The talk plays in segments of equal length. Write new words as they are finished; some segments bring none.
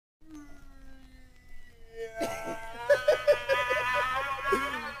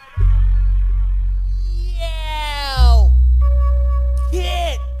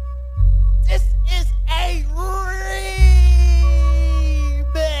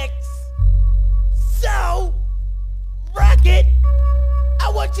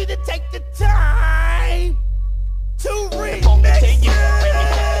you to take the time to remix it.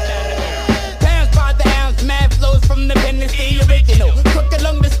 Pounds by the ounce, mad flows from the pen is the original. Cook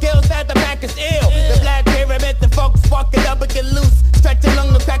along the skills that the back is ill. The black pyramid, the folks walk it up and get loose. Stretch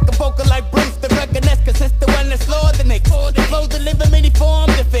along the crack a vocal like Bruce. The ruggedness, cause it's the one that slaughter the nicks. The flow deliver many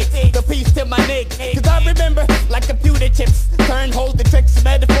forms to fix. The piece to my nicks. Cause I remember like computer chips. Turn, hold the tricks,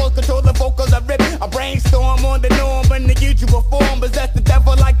 metaphors, control the vocals I rip. I brainstorm on the norm in the usual form. Possess the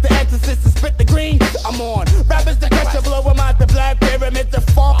devil like the exorcist and spit the green. I'm on. Rappers the pressure, blow them out the black pyramid, the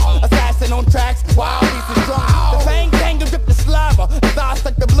funk. Assassin on tracks, wild beats is drunk. The fang tangle drip the saliva. As I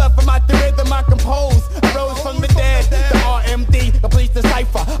suck the blood from out the rhythm I compose. I rose from the dead, the RMD, complete the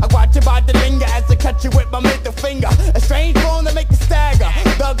cipher. I watch your body linger as I cut you with my middle finger. A strange form to make you stagger.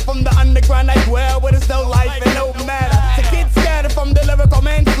 Dug from the underground, I dwell with it's no life and no matter. To get scattered from the lyrical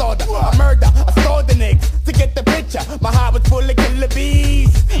manslaughter. I murder, I stole the niggas to get the picture. My heart was full of killer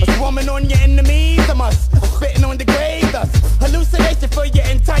bees. I'm swarming on your enemies. I'm spitting on the grave dust. Hallucination for your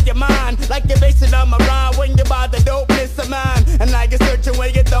entire mind. Like you're basing on my rhyme when you buy the dopeness of mine. And now you're searching where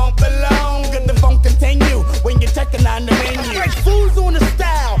you don't belong. Good the funk continue when you're checking on the menu. Like fools on the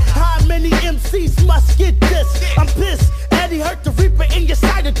style. How many MCs must get this? I'm pissed. Eddie hurt the reaper in your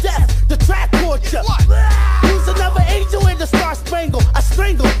side of death. The track torture. Use another angel in the Star Spangle. I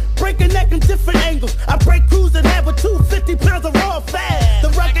strangle, break a neck in different angles. I break crews in half with 250 pounds of raw fat. The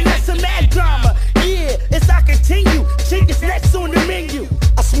ruggedness and Madddrama. Yeah, it's I continue. Chickens next on the menu.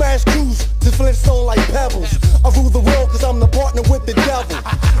 I smash crews to Flintstone like pebbles. I rule the world cause I'm the partner with the devil.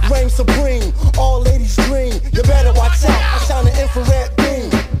 Reign supreme, all ladies dream. You better watch out, I shine an infrared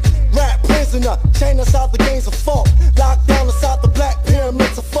beam. Rap prisoner, chain us out the games of funk. Locked down inside the black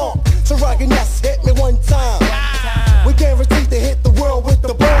pyramids of funk. So ruggedness hit me one time. We guaranteed to hit the world with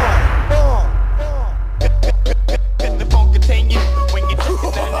the bomb. The funk continue when you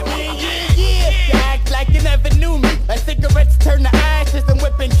checking on the menu. You act like you never knew me. Like cigarettes turn to ashes and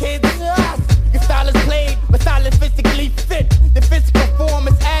whipping kids. Your style is played, but style is physically fit. The physical form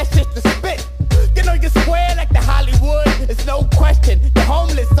is ashes to spit. You know you're square like the Hollywood. It's no question. You're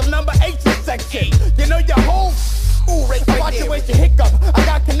homeless, I'm number 8 section. You know you're home. Ooh, right watch your ways you hiccup. I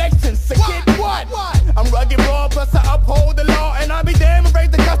got connections, so get what? I'm rugged raw, plus I uphold the law. And I'll be damn and raise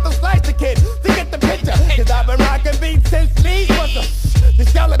the custom slice the kid to get the picture. Cause I've been rocking beats since Lee was the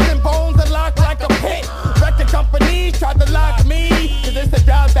skeleton bones are locked like a pit. Record companies tried to lock me. Cause it's a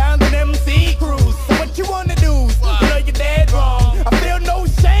drop down the MC cruise. So what you wanna do? You know you're dead wrong. I feel no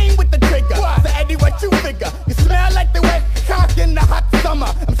shame with the trigger. So Eddie, what you figure? You smell like the wet cock in the hot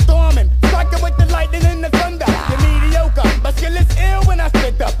summer. I'm storming, striking with the lightning and the thunder. You're mediocre, but skill is ill when I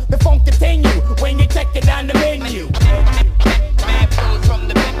spit up. The funk continue when you're checking down the menu.